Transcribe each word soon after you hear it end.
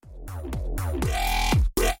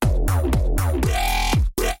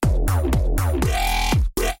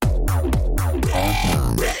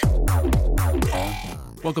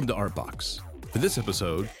Welcome to Artbox. For this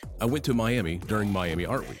episode, I went to Miami during Miami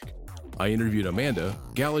Art Week. I interviewed Amanda,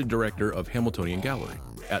 gallery director of Hamiltonian Gallery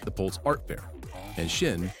at the Pulse Art Fair, and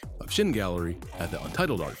Shin of Shin Gallery at the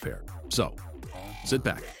Untitled Art Fair. So, sit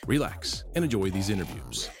back, relax, and enjoy these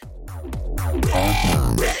interviews.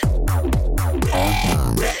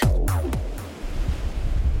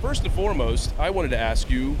 First and foremost, I wanted to ask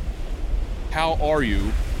you, how are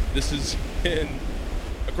you? This has been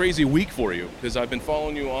a crazy week for you because I've been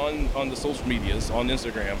following you on the social medias, on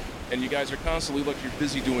Instagram, and you guys are constantly like you're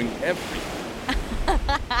busy doing everything.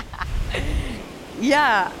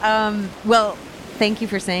 Well, thank you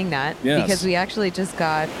for saying that. Yes. Because we actually just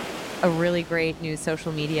got a really great new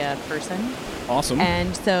social media person. Awesome.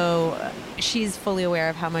 And so she's fully aware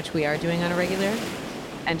of how much we are doing on a regular.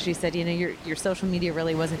 And she said, your social media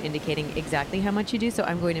really wasn't indicating exactly how much you do, so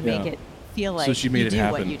I'm going to make it feel like she made you it do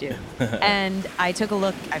happen. what you do. And I took a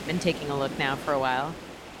look. I've been taking a look now for a while.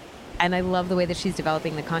 And I love the way that she's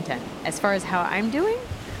developing the content. As far as how I'm doing,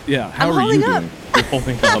 how I'm are you holding up. doing? You're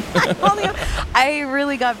holding up. holding up. I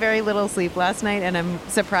really got very little sleep last night, and I'm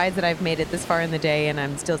surprised that I've made it this far in the day, and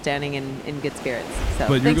I'm still standing in good spirits. So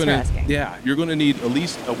But thanks for asking. you're going to need at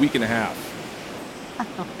least a week and a half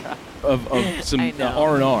of some I know.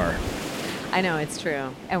 R&R. I know, it's true.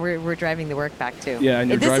 And we're driving the work back, too. Yeah, and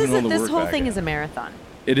you're driving all the This work whole back, thing yeah. is a marathon.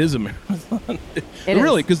 It is a marathon. It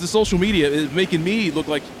Really, is. because the social media is making me look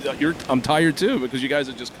like I'm tired too because you guys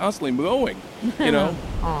are just constantly going,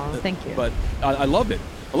 Oh, thank you. But I love it.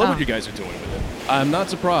 I love what you guys are doing with it. I'm not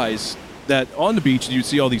surprised that on the beach you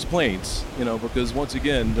see all these planes, because once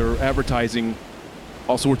again, they're advertising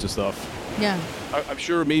all sorts of stuff. Yeah. I'm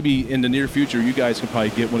sure maybe in the near future you guys can probably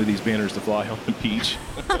get one of these banners to fly on the beach.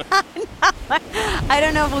 I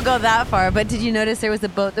don't know if we'll go that far, but did you notice there was a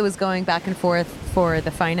boat that was going back and forth for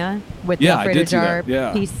the FINA with the Yeah, I Alfredo did see Jar that,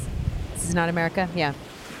 yeah. piece? This is not America? Yeah.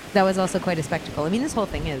 That was also quite a spectacle. I mean, this whole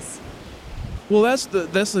thing is. Well, that's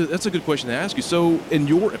a good question to ask you. So, in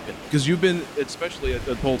your opinion, because you've been especially at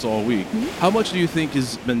Pulse all week, how much do you think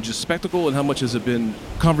has been just spectacle, and how much has it been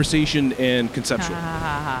conversation and conceptual?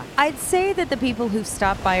 I'd say that the people who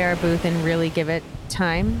stop by our booth and really give it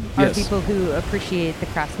time are Yes. people who appreciate the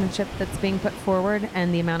craftsmanship that's being put forward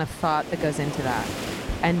and the amount of thought that goes into that.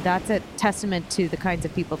 And that's a testament to the kinds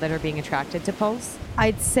of people that are being attracted to Pulse.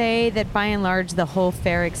 I'd say that by and large, the whole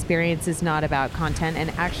fair experience is not about content.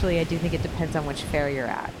 And actually, I do think it depends on which fair you're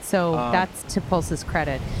at. So that's to Pulse's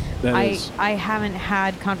credit. I haven't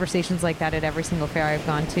had conversations like that at every single fair I've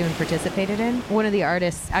gone to and participated in. One of the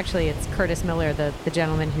artists, actually, it's Curtis Miller, the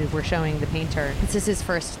gentleman who we're showing, the painter. This is his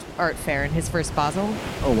first art fair and his first Basel.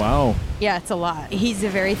 Oh, wow. Yeah, it's a lot. He's a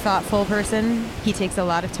very thoughtful person. He takes a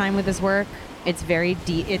lot of time with his work. It's very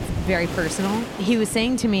deep. It's very personal. He was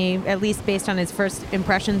saying to me, at least based on his first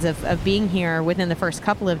impressions of being here within the first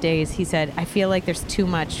couple of days, he said, I feel like there's too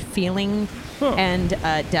much feeling and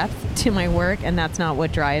depth to my work, and that's not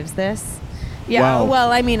what drives this. Yeah, Wow.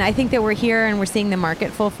 Well, I mean, I think that we're here and we're seeing the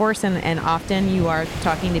market full force, and often you are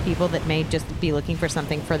talking to people that may just be looking for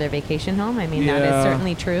something for their vacation home. I mean, that is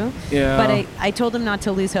certainly true. Yeah. But I told him not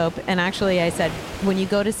to lose hope, and actually I said, when you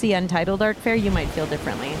go to see Untitled Art Fair, you might feel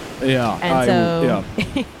differently. Yeah.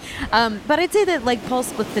 But I'd say that like Pulse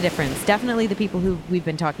splits the difference. Definitely the people who we've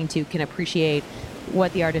been talking to can appreciate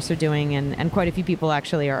what the artists are doing, and quite a few people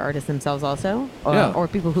actually are artists themselves also, or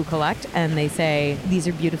people who collect, and they say these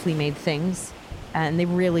are beautifully made things, and they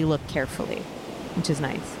really look carefully, which is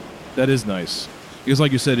nice. That is nice. Because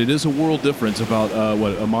like you said, it is a world difference about,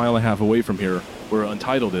 a mile and a half away from here, where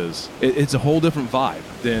Untitled is. It's a whole different vibe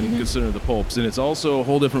than considering the Pulps. And it's also a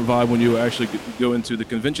whole different vibe when you actually go into the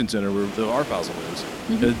convention center where the Art Basel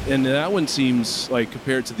is. And that one seems like,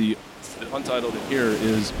 compared to the Untitled in here,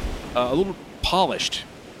 is a little polished.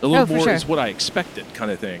 A little more is what I expected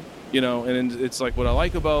kind of thing. And it's like what I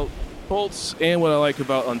like about Pulse and what I like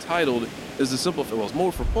about Untitled is the simple,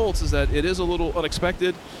 more for Pulse is that it is a little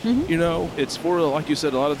unexpected. It's for, like you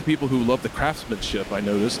said, a lot of the people who love the craftsmanship, I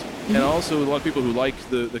noticed, and also a lot of people who like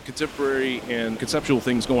the contemporary and conceptual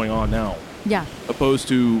things going on now. Yeah. Opposed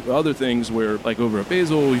to other things where, like over at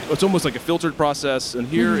Basel, it's almost like a filtered process, and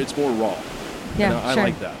here it's more raw. Yeah, and I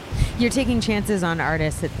like that. You're taking chances on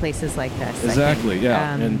artists at places like this. Exactly,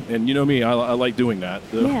 I think. yeah. And you know me, I like doing that.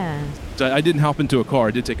 Yeah. So I didn't hop into a car.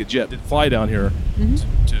 I did take a jet. I did fly down here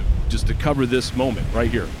to cover this moment right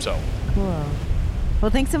here. So cool. Well,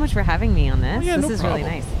 thanks so much for having me on this. Yeah, this no is problem.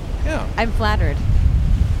 really nice. Yeah. I'm flattered.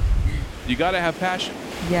 You got to have passion.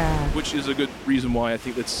 Yeah. Which is a good reason why I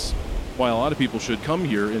think that's why a lot of people should come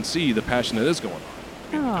here and see the passion that is going on.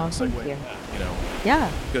 Oh, thank you. That,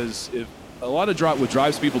 Yeah. Because if a lot of what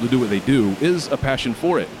drives people to do what they do is a passion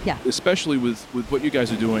for it. Yeah. Especially with what you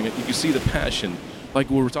guys are doing. You can see the passion. Like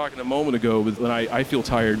we were talking a moment ago, when I feel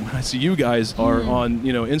tired when I see you guys are on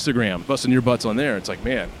Instagram, busting your butts on there. It's like,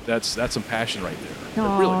 man, that's some passion right there.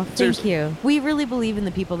 Oh, Really, thank seriously. you. We really believe in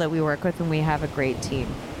the people that we work with, and we have a great team.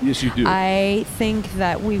 Yes, you do. I think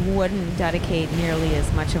that we wouldn't dedicate nearly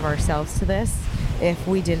as much of ourselves to this if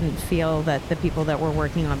we didn't feel that the people that we're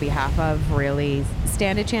working on behalf of really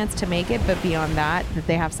stand a chance to make it, but beyond that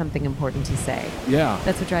they have something important to say. Yeah.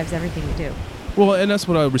 That's what drives everything we do. Well, and that's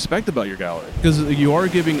what I respect about your gallery, because you are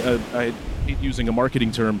giving I hate using a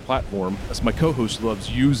marketing term, platform. That's my co-host loves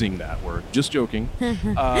using that word. Just joking.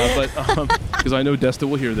 But because I know Desta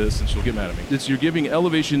will hear this and she'll get mad at me. You're giving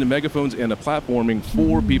elevation to megaphones and a platforming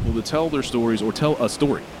for people to tell their stories or tell a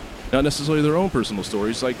story. Not necessarily their own personal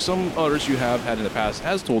stories. Like some artists you have had in the past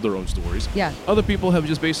has told their own stories. Yeah. Other people have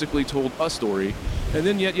just basically told a story. And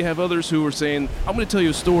then yet you have others who are saying, I'm going to tell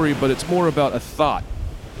you a story, but it's more about a thought.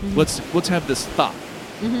 Let's have this thought.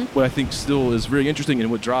 What I think still is very interesting and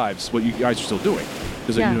what drives what you guys are still doing,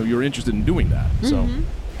 because you're interested in doing that. So, and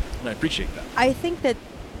I appreciate that. I think that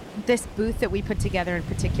this booth that we put together in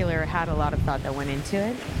particular had a lot of thought that went into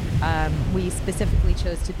it. We specifically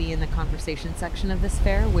chose to be in the conversation section of this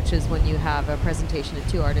fair, which is when you have a presentation of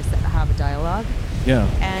two artists that have a dialogue. Yeah.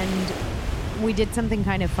 And we did something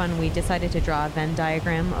kind of fun. We decided to draw a Venn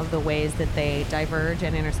diagram of the ways that they diverge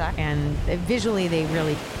and intersect, and visually they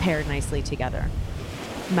really paired nicely together.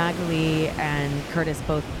 Magali and Curtis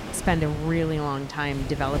both spend a really long time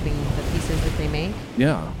developing the pieces that they make.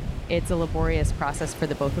 Yeah. It's a laborious process for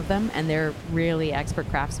the both of them, and they're really expert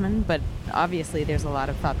craftsmen, but obviously there's a lot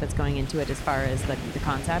of thought that's going into it as far as the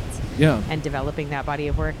concepts and developing that body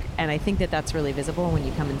of work. And I think that that's really visible when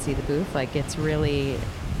you come and see the booth. Like, it's really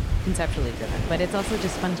conceptually driven, but it's also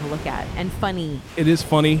just fun to look at and funny. It is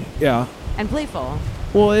funny, yeah. And playful.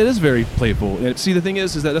 Well, it is very playful. And see, the thing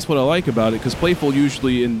is that's what I like about it, because playful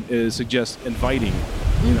usually suggests inviting.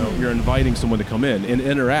 You know, you're inviting someone to come in and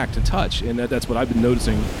interact and touch, and that's what I've been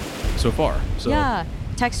noticing so far. So yeah,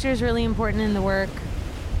 texture is really important in the work.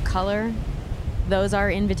 Color, those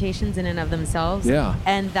are invitations in and of themselves. Yeah.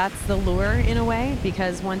 And that's the lure in a way,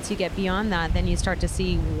 because once you get beyond that, then you start to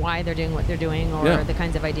see why they're doing what they're doing, or the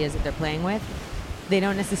kinds of ideas that they're playing with. They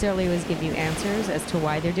don't necessarily always give you answers as to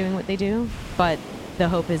why they're doing what they do, but the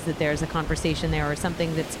hope is that there's a conversation there or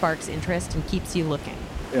something that sparks interest and keeps you looking.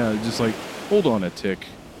 Yeah, just like, hold on a tick.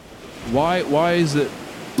 Why is it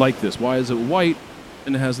like this? Why is it white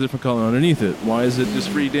and it has a different color underneath it? Why is it just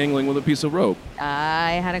free dangling with a piece of rope?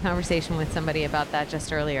 I had a conversation with somebody about that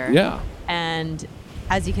just earlier. Yeah. And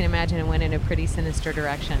as you can imagine, it went in a pretty sinister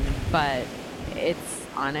direction, but it's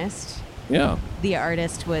honest. Yeah. The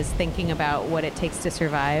artist was thinking about what it takes to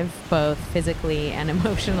survive, both physically and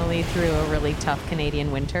emotionally, through a really tough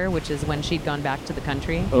Canadian winter, which is when she'd gone back to the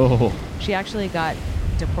country. Oh. She actually got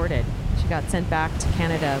deported. She got sent back to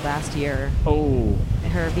Canada last year. Oh.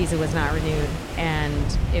 Her visa was not renewed,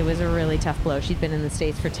 and it was a really tough blow. She'd been in the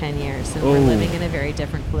States for 10 years, and we're living in a very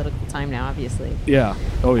different political time now, obviously. Yeah.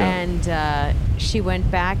 Oh, yeah. And she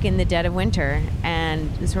went back in the dead of winter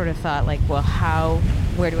and sort of thought, like, well,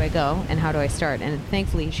 where do I go, and how do I start? And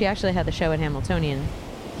thankfully, she actually had the show at Hamiltonian,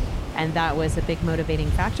 and that was a big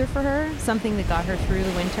motivating factor for her, something that got her through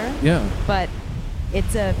the winter. Yeah. But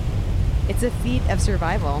it's a feat of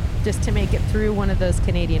survival just to make it through one of those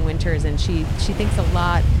Canadian winters, and she thinks a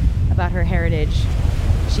lot about her heritage.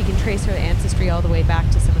 She can trace her ancestry all the way back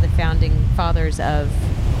to some of the founding fathers of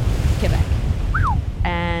Quebec.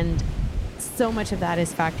 And so much of that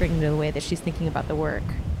is factoring into the way that she's thinking about the work.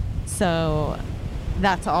 So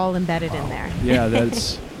that's all embedded in there. Yeah,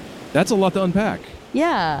 that's a lot to unpack.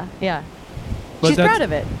 Yeah. But she's proud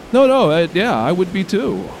of it. No, I would be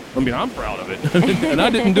too. I mean, I'm proud of it, and I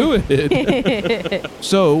didn't do it.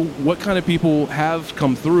 So, what kind of people have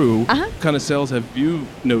come through? What kind of sales have you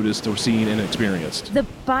noticed or seen and experienced? The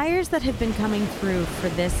buyers that have been coming through for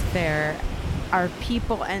this fair are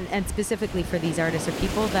people, and specifically for these artists, are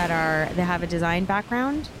people that have a design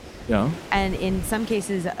background. Yeah. And in some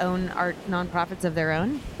cases own art nonprofits of their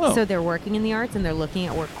own. Oh. So they're working in the arts and they're looking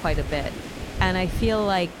at work quite a bit. And I feel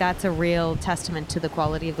like that's a real testament to the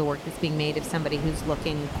quality of the work that's being made if somebody who's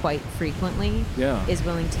looking quite frequently is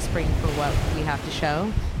willing to spring for what we have to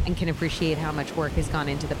show and can appreciate how much work has gone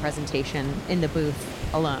into the presentation in the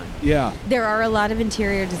booth alone. Yeah. There are a lot of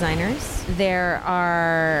interior designers. There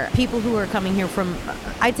are people who are coming here from,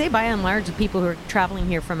 I'd say by and large, people who are traveling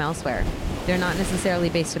here from elsewhere. They're not necessarily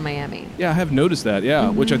based in Miami. Yeah, I have noticed that,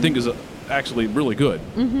 which I think is actually really good.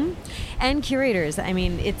 And curators. I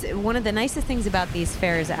mean, it's one of the nicest things about these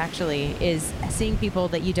fairs actually is seeing people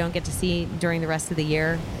that you don't get to see during the rest of the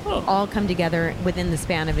year all come together within the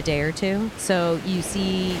span of a day or two. So you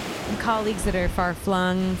see colleagues that are far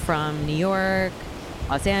flung from New York,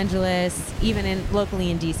 Los Angeles, even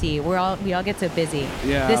locally in DC. We all get so busy.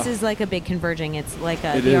 Yeah. This is like a big converging. It's like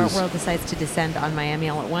the art world decides to descend on Miami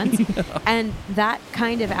all at once. And that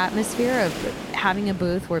kind of atmosphere of having a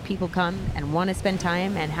booth where people come and want to spend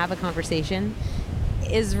time and have a conversation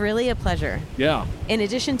is really a pleasure. Yeah. In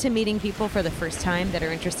addition to meeting people for the first time that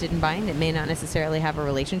are interested in buying that may not necessarily have a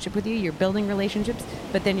relationship with you, you're building relationships,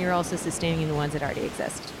 but then you're also sustaining the ones that already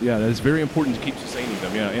exist. Yeah, that is very important to keep sustaining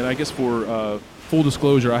them. Yeah, and I guess for full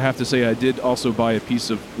disclosure, I have to say I did also buy a piece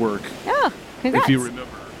of work. Oh, congrats. If you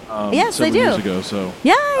remember. Yes, I do. Years ago, so.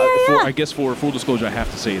 Yeah. I guess for full disclosure, I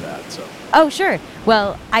have to say that. So. Oh, sure.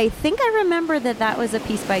 Well, I think I remember that was a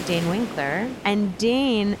piece by Dane Winkler, and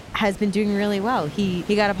Dane has been doing really well. He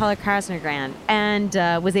got a Paula Krasner grant and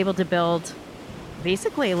was able to build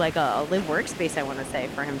basically like a live workspace, I want to say,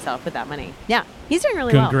 for himself with that money. Yeah, he's doing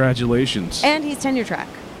really well. Congratulations. And he's tenure track.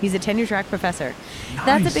 He's a tenure track professor. Nice.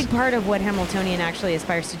 That's a big part of what Hamiltonian actually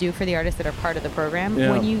aspires to do for the artists that are part of the program. Yeah.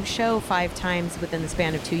 When you show 5 times within the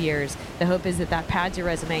span of 2 years, the hope is that pads your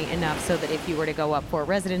resume enough so that if you were to go up for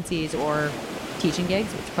residencies or teaching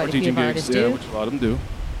gigs, which quite a few of our artists do, which a lot of them do,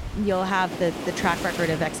 you'll have the track record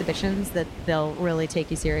of exhibitions that they'll really take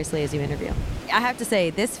you seriously as you interview. I have to say,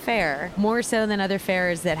 this fair, more so than other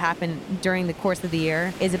fairs that happen during the course of the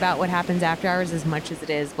year, is about what happens after hours as much as it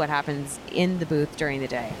is what happens in the booth during the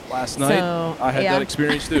day. Last night, I had that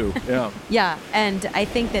experience too. Yeah. Yeah, and I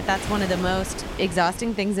think that's one of the most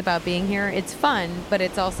exhausting things about being here. It's fun, but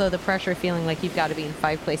it's also the pressure of feeling like you've got to be in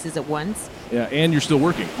 5 places at once. Yeah, and you're still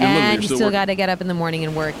working. And you still got to get up in the morning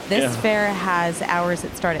and work. This fair has hours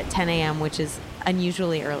that start at 10 a.m., which is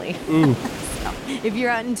unusually early. Ooh. So if you're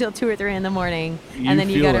out until 2 or 3 in the morning, and then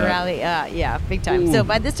you got to rally, yeah, big time. Ooh. So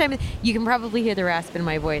by this time, you can probably hear the rasp in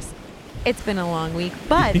my voice. It's been a long week,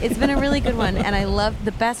 but it's been a really good one. And I love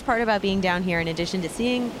the best part about being down here, in addition to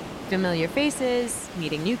seeing familiar faces,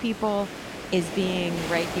 meeting new people, is being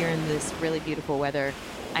right here in this really beautiful weather.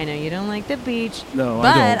 I know you don't like the beach, no,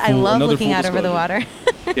 but I don't. I love looking out over the water.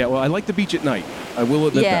 Yeah, well, I like the beach at night. I will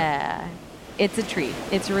admit that. Yeah, it's a treat.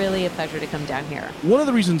 It's really a pleasure to come down here. One of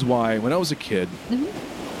the reasons why, when I was a kid,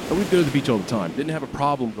 I would go to the beach all the time. Didn't have a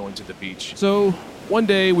problem going to the beach. So one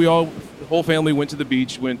day, the whole family went to the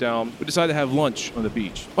beach, went down. We decided to have lunch on the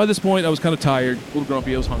beach. By this point, I was kind of tired, a little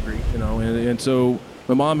grumpy. I was hungry, and so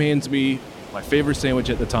my mom hands me my favorite sandwich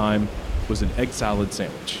at the time was an egg salad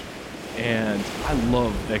sandwich. And I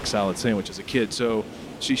loved egg salad sandwich as a kid, so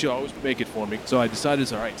she should always make it for me. So I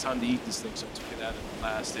decided, all right, it's time to eat this thing. So I took it out of the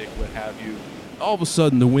plastic, what have you. All of a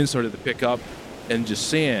sudden, the wind started to pick up, and just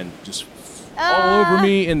sand all over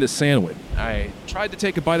me in the sandwich. I tried to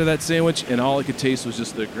take a bite of that sandwich, and all I could taste was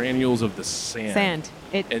just the granules of the sand.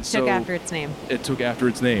 It took after its name. It took after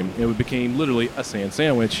its name. It became literally a sand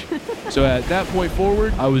sandwich. So at that point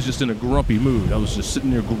forward, I was just in a grumpy mood. I was just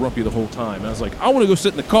sitting there grumpy the whole time. And I was like, I want to go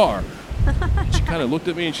sit in the car. And she kind of looked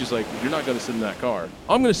at me and she's like, you're not going to sit in that car.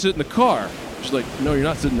 I'm going to sit in the car. She's like, no, you're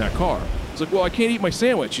not sitting in that car. I was like, well, I can't eat my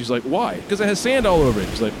sandwich. She's like, why? Because it has sand all over it.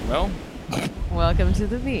 She's like, well, welcome to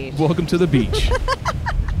the beach. Welcome to the beach.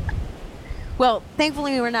 Well,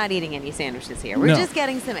 thankfully, we're not eating any sandwiches here. We're just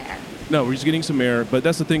getting some air. No, we're just getting some air. But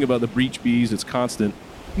that's the thing about the beach bees. It's constant.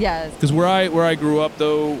 Yes. Because where I grew up,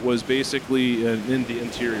 though, was basically in the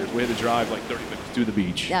interior. We had to drive like 30 minutes to the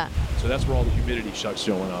beach. Yeah. So that's where all the humidity starts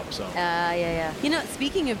showing up. So. Yeah. You know,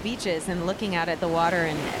 speaking of beaches and looking out at the water,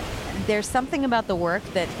 and there's something about the work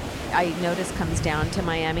that I notice comes down to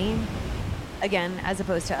Miami. Again, as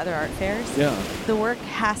opposed to other art fairs. Yeah. The work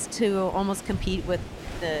has to almost compete with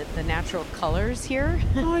the natural colors here.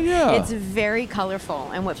 Oh, yeah. It's very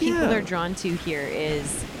colorful, and what people are drawn to here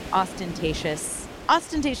is ostentatious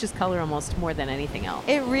color almost more than anything else.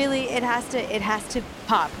 It has to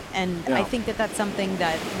pop, and I think that's something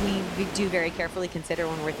that we do very carefully consider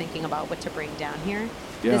when we're thinking about what to bring down here.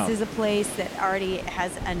 Yeah. This is a place that already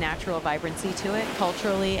has a natural vibrancy to it,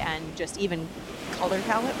 culturally and just even color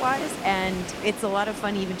palette wise, and it's a lot of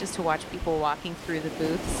fun even just to watch people walking through the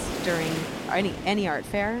booths during any art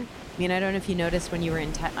fair. I mean, I don't know if you noticed when you were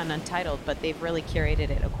on Untitled, but they've really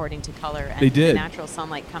curated it according to color and they did. The natural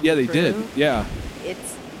sunlight coming through. Yeah, they did. Yeah.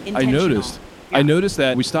 It's intentional. I noticed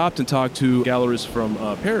that we stopped and talked to a gallerist from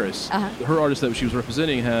Paris. Uh-huh. Her artist that she was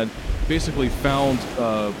representing had basically found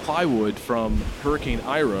plywood from Hurricane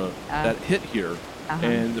Ira that hit here.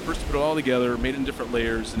 And the person put it all together, made it in different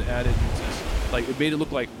layers, and added this like it made it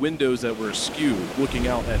look like windows that were askew, looking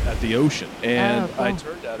out at the ocean. And cool. I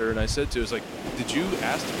turned at her and I said to her, "It's like, did you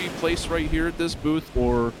ask to be placed right here at this booth,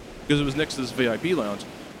 or because it was next to this VIP lounge?"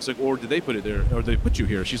 It's like, or did they put it there, or did they put you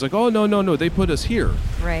here? She's like, "Oh no, they put us here."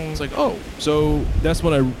 Right. It's like, oh, so that's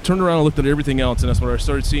when I turned around and looked at everything else, and that's when I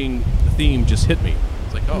started seeing the theme just hit me.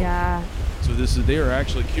 It's like, oh, Yeah, so they are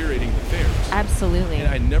actually curating the fairs. absolutely. And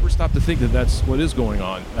I never stopped to think that that's what is going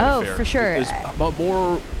on at a fair. For sure. There's about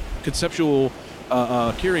more conceptual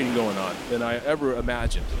curating going on than I ever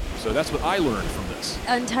imagined. So that's what I learned from this.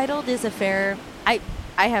 Untitled is a fair.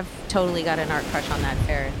 I have totally got an art crush on that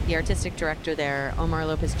fair. The artistic director there, Omar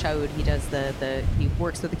Lopez Chaud, he does he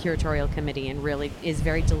works with the curatorial committee and really is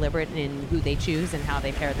very deliberate in who they choose and how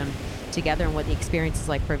they pair them together and what the experience is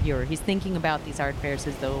like for a viewer. He's thinking about these art fairs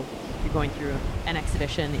as though you're going through an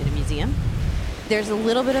exhibition in a museum. There's a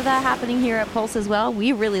little bit of that happening here at Pulse as well.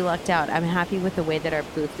 We really lucked out. I'm happy with the way that our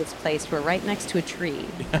booth is placed. We're right next to a tree.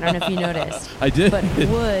 I don't know if you noticed. I did. But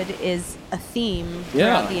wood is a theme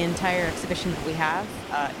throughout the entire exhibition that we have.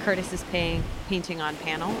 Curtis is painting on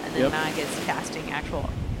panel, and then Mag is casting actual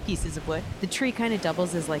pieces of wood. The tree kind of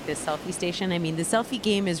doubles as like this selfie station. I mean, the selfie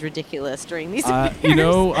game is ridiculous during these fairs.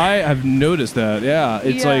 I have noticed that. Yeah,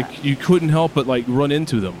 it's like you couldn't help but like run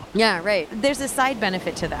into them. Yeah, right. There's a side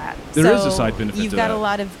benefit to that. There is a side benefit to that. You've got a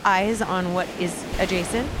lot of eyes on what is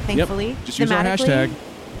adjacent, thankfully. Yep. Just use our hashtag.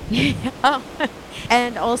 Oh.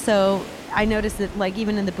 And also, I noticed that like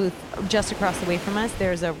even in the booth just across the way from us,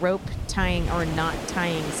 there's a rope tying or knot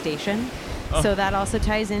tying station. Oh. So that also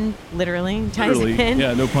ties in, literally, in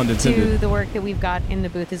yeah, no pun intended, to the work that we've got in the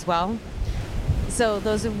booth as well. So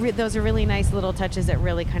those are really nice little touches that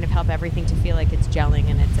really kind of help everything to feel like it's gelling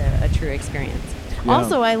and it's a true experience. Yeah.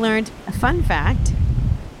 Also, I learned a fun fact.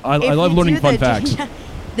 I love learning fun facts.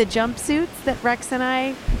 The jumpsuits that Rex and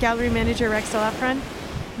I, gallery manager Rex Delafron,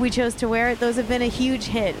 we chose to wear, those have been a huge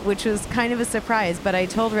hit, which was kind of a surprise. But I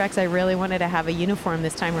told Rex I really wanted to have a uniform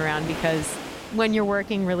this time around because when you're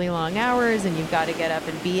working really long hours and you've got to get up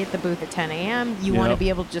and be at the booth at 10 a.m., you want to be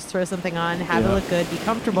able to just throw something on, have it look good, be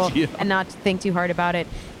comfortable, and not think too hard about it.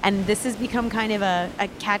 And this has become kind of a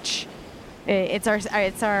catch. It's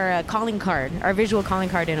our calling card, our visual calling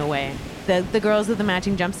card in a way. The girls with the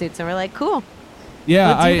matching jumpsuits, and we're like, cool.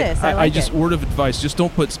 Yeah, we'll do this. I just word of advice: just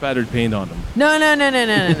don't put spattered paint on them. No.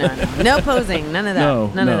 No posing. None of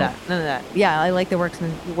that. None of that. Yeah, I like the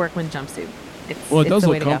workman jumpsuit. It does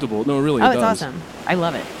look comfortable. No, really, it does. It's awesome. I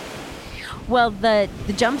love it. Well, the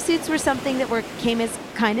jumpsuits were something that came as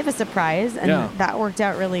kind of a surprise, and that worked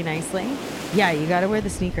out really nicely. Yeah, you got to wear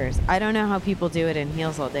the sneakers. I don't know how people do it in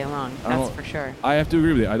heels all day long. That's for sure. I have to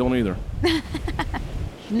agree with you. I don't either.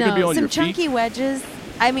 No, some chunky wedges.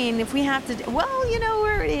 I mean, if we have to,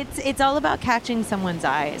 it's all about catching someone's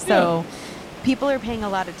eye. So people are paying a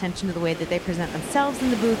lot of attention to the way that they present themselves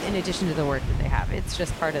in the booth in addition to the work that they have. It's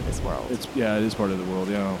just part of this world. It is part of the world,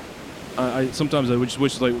 yeah. Sometimes I would just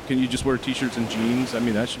wish, like, can you just wear T-shirts and jeans? I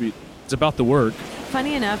mean, it's about the work.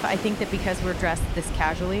 Funny enough, I think that because we're dressed this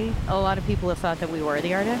casually, a lot of people have thought that we were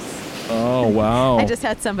the artists. Oh, wow. I just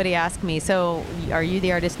had somebody ask me, so are you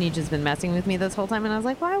the artist and you've just been messing with me this whole time? And I was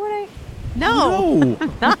like, why would I? No,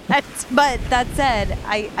 I'm not. But that said,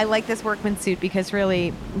 I like this workman suit because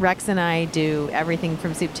really Rex and I do everything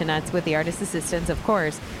from soup to nuts with the artist assistants, of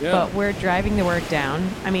course. Yeah. But we're driving the work down.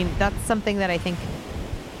 I mean, that's something that I think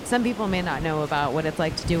some people may not know about what it's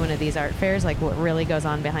like to do one of these art fairs, like what really goes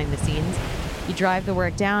on behind the scenes. You drive the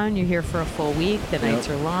work down, you're here for a full week, the nights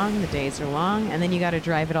are long, the days are long, and then you got to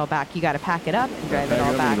drive it all back. You got to pack it up and drive it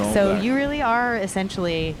all back. So you really are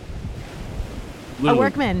essentially a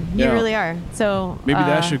workman. You really are. So maybe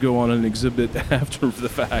that should go on an exhibit after the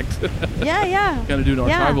fact. Yeah. Kind of do an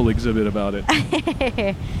archival exhibit about it.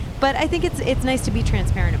 But I think it's nice to be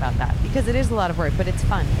transparent about that because it is a lot of work, but it's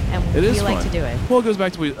fun, and we like to do it. Well, it goes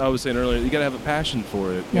back to what I was saying earlier. You got to have a passion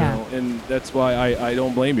for it, you know, and that's why I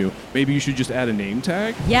don't blame you. Maybe you should just add a name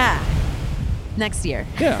tag. Yeah. Next year.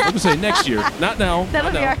 Yeah, I would say next year, not now.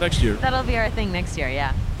 Next year. That'll be our thing next year.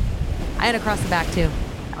 Yeah. I had to cross the back too.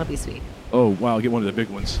 That'll be sweet. Oh wow, get one of the big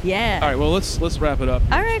ones. Yeah. All right, well let's wrap it up.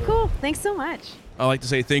 All right, cool. Thanks so much. I'd like to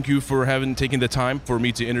say thank you for taking the time for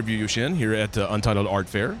me to interview you, Shin, here at the Untitled Art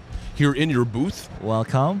Fair, here in your booth.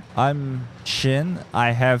 Welcome. I'm Shin.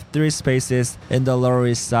 I have 3 spaces in the Lower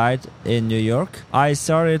East Side in New York. I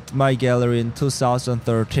started my gallery in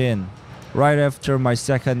 2013, right after my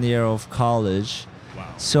second year of college.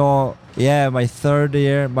 Wow. So yeah, my third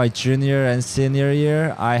year, my junior and senior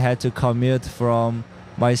year, I had to commute from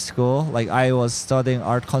my school. Like I was studying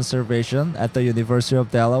art conservation at the University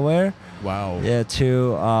of Delaware. Wow. Yeah,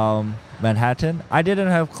 to Manhattan. I didn't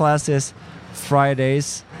have classes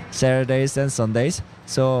Fridays, Saturdays, and Sundays.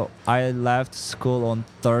 So I left school on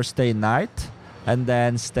Thursday night and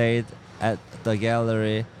then stayed at the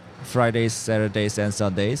gallery Fridays, Saturdays, and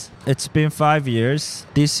Sundays. It's been 5 years.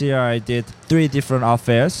 This year I did 3 different art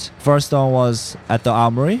fairs. First one was at the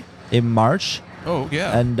Armory in March. Oh,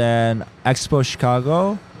 yeah. And then Expo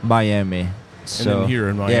Chicago, Miami. And then here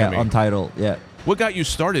in Miami. Yeah, Untitled, yeah. What got you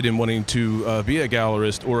started in wanting to be a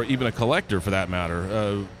gallerist or even a collector for that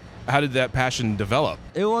matter? How did that passion develop?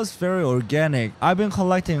 It was very organic. I've been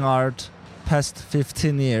collecting art past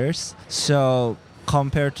 15 years. So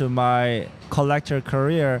compared to my collector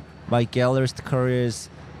career, my gallerist career is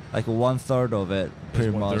like 1/3 of it,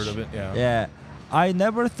 pretty much. 1/3 of it, yeah. Yeah. I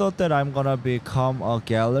never thought that I'm gonna become a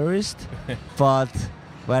gallerist, but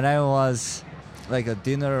when I was like a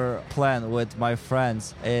dinner plan with my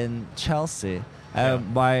friends in Chelsea,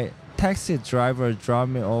 and my taxi driver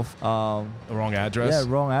dropped me off The wrong address? yeah,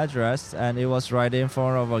 wrong address, and it was right in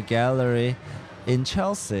front of a gallery in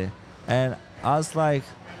Chelsea. And I was like,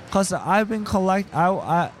 cause I've been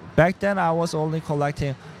I back then I was only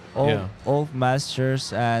collecting old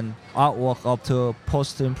masters and artwork up to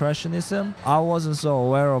post-impressionism. I wasn't so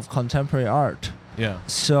aware of contemporary art. Yeah.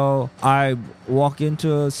 So I walk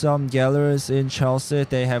into some galleries in Chelsea.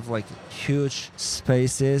 They have like huge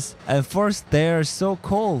spaces. And first they're so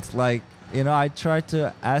cold. Like, you know, I try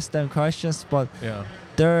to ask them questions, but Yeah.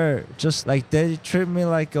 they're just like, they treat me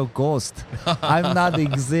like a ghost. I'm not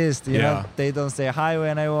exist, you know. They don't say hi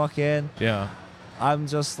when I walk in. Yeah. I'm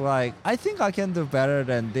just like, I think I can do better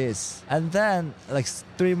than this. And then like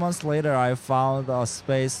 3 months later, I found a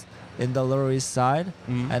space in the Lower East Side.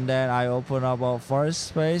 And then I opened up a first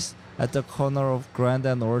space at the corner of Grand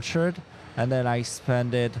and Orchard. And then I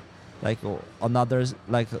expanded like another,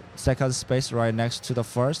 like second space right next to the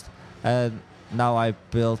first. And now I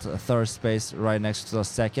built a third space right next to the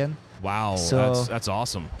second. Wow, So- that's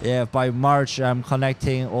awesome. Yeah, by March, I'm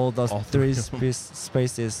connecting all those All three three of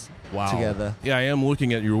spaces Wow. together. Yeah, I am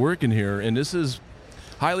looking at your work in here, and this is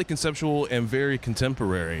highly conceptual and very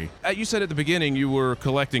contemporary. You said at the beginning you were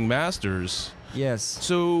collecting masters. Yes.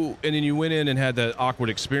 So, and then you went in and had that awkward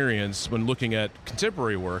experience when looking at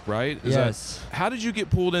contemporary work, right? Yes. How did you get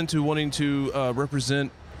pulled into wanting to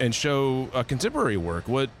represent and show contemporary work?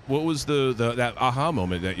 What was that aha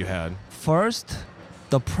moment that you had? First,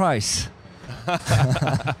 the price.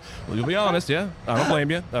 Well, you'll be honest, yeah. I don't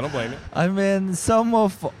blame you. I mean, some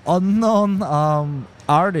of unknown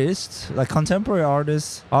artists, like contemporary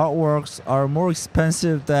artists, artworks are more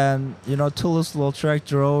expensive than, you know, Toulouse-Lautrec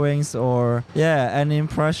drawings or, any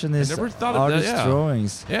impressionist I never thought of that, artist yeah.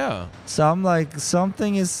 drawings. Yeah. So I'm like,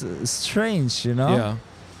 something is strange, you know? Yeah.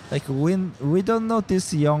 Like we don't know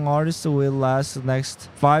this young artist will last the next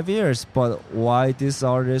 5 years, but why this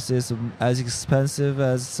artist is as expensive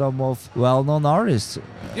as some of well-known artists?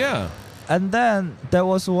 Yeah. And then there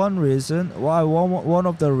was one reason why one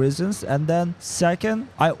of the reasons, and then second,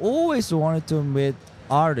 I always wanted to meet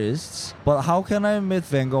artists, but how can I meet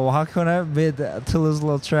Van Gogh? How can I meet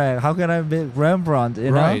Toulouse-Lautrec? How can I meet Rembrandt?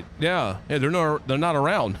 You Right. Yeah. Yeah. They're not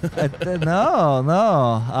around.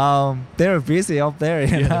 No. They're busy up there.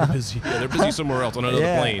 You know? They're busy. Yeah, they're busy somewhere else on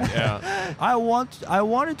another plane. Yeah. I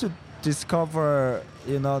wanted to discover,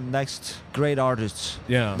 you know, next great artists.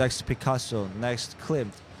 Yeah. Next Picasso, next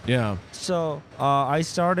Klimt. Yeah. So I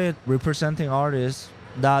started representing artists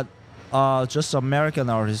that just American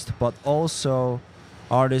artists, but also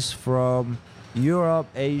artists from Europe,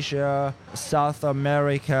 Asia, South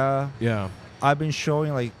America. Yeah. I've been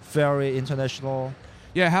showing like very international.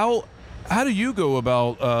 Yeah. How do you go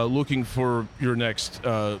about looking for your next?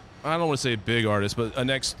 I don't want to say big artist, but a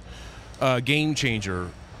next game changer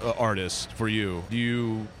artist for you. Do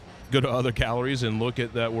you go to other galleries and look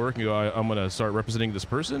at that work and go, I'm going to start representing this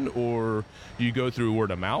person, or do you go through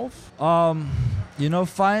word of mouth? You know,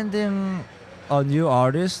 finding a new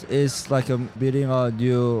artist is like meeting a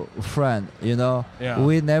new friend, you know? Yeah.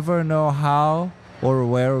 We never know how or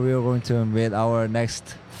where we're going to meet our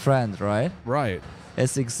next friend, right? Right.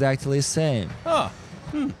 It's exactly the same. I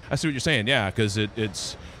see what you're saying. Yeah, because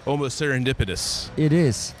it's almost serendipitous. It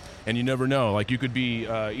is. And you never know. Like, you could be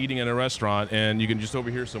eating in a restaurant and you can just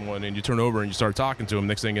overhear someone and you turn over and you start talking to them.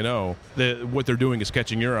 Next thing you know, what they're doing is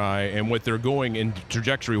catching your eye, and what they're going in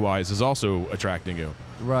trajectory-wise is also attracting you.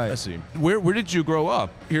 Right. I see. Where did you grow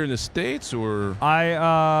up? Here in the States, or?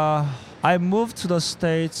 I moved to the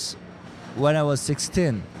States when I was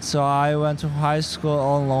 16. So I went to high school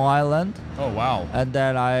on Long Island. Oh, wow. And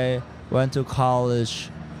then I went to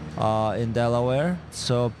college in Delaware.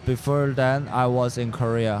 So before then, I was in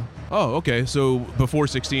Korea. Oh, okay. So before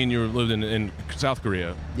 16, you lived in South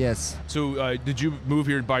Korea. Yes. So did you move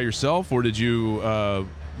here by yourself, or did you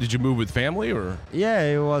move with family, or? Yeah,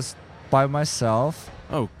 it was by myself.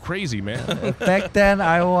 Oh, crazy, man. Back then,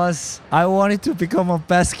 I wanted to become a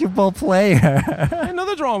basketball player. Ain't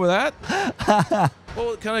nothing wrong with that.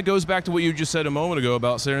 Well, it kind of goes back to what you just said a moment ago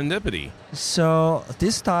about serendipity. So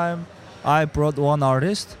this time, I brought one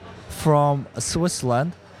artist from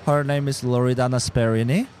Switzerland. Her name is Loredana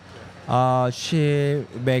Sperini. She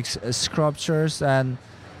makes sculptures and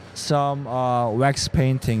some wax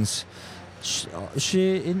paintings.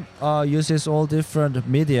 She uses all different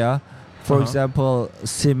media. For example,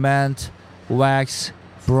 cement, wax,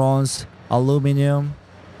 bronze, aluminum,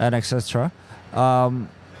 and etc.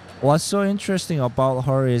 What's so interesting about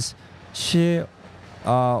her is she,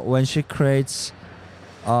 when she creates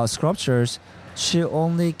sculptures, she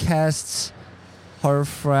only casts her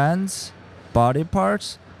friends' body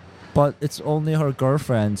parts, but it's only her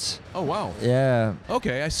girlfriend's. Oh, wow. Yeah.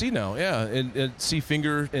 Okay, I see now. Yeah, and see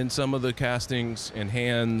finger in some of the castings and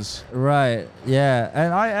hands. Right. Yeah.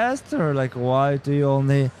 And I asked her, like, why do you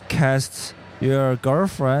only cast your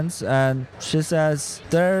girlfriends? And she says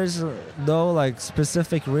there's no like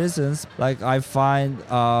specific reasons. Like I find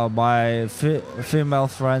my female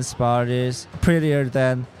friends' bodies prettier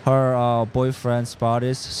than her boyfriend's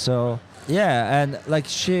bodies. So yeah, and like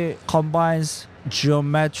she combines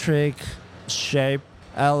geometric shape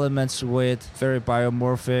elements with very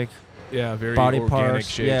biomorphic Very body organic parts.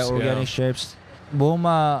 shapes. Yeah, organic shapes.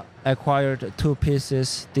 MoMA acquired 2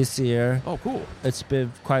 pieces this year. Oh, cool. It's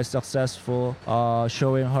been quite successful,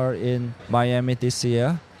 showing her in Miami this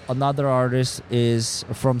year. Another artist is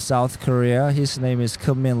from South Korea. His name is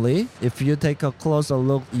Kim-min Lee. If you take a closer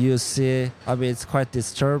look, you see, I mean, it's quite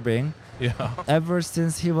disturbing. Yeah. Ever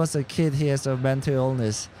since he was a kid, he has a mental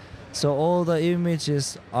illness. So all the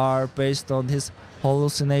images are based on his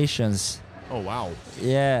hallucinations. Oh, wow.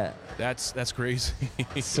 Yeah. That's crazy.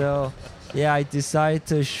 So, yeah, I decided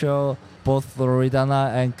to show both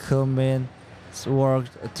Loredana and Kim-min's work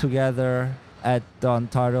together at the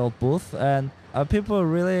Untitled booth, and people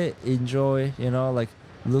really enjoy, like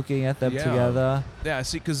looking at them together. Yeah,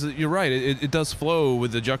 see, because you're right. It does flow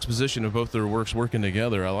with the juxtaposition of both their works working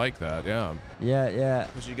together. I like that. Yeah. Yeah.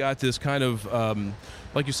 Because you got this kind of,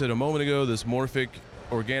 like you said a moment ago, this morphic,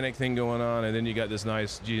 organic thing going on, and then you got this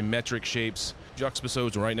nice geometric shapes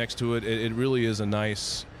juxtaposed right next to it. It really is a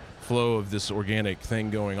nice flow of this organic thing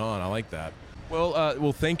going on. I like that.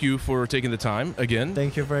 Well, thank you for taking the time again.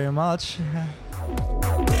 Thank you very much.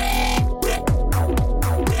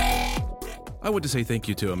 I want to say thank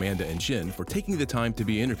you to Amanda and Shin for taking the time to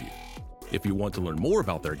be interviewed. If you want to learn more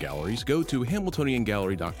about their galleries, go to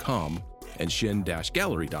hamiltoniangallery.com and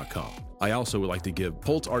shin-gallery.com. I also would like to give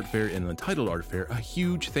Pulse Art Fair and Untitled Art Fair a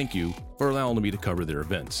huge thank you for allowing me to cover their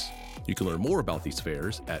events. You can learn more about these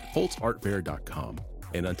fairs at pulseartfair.com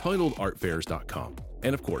and untitledartfairs.com.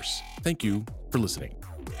 And of course, thank you for listening.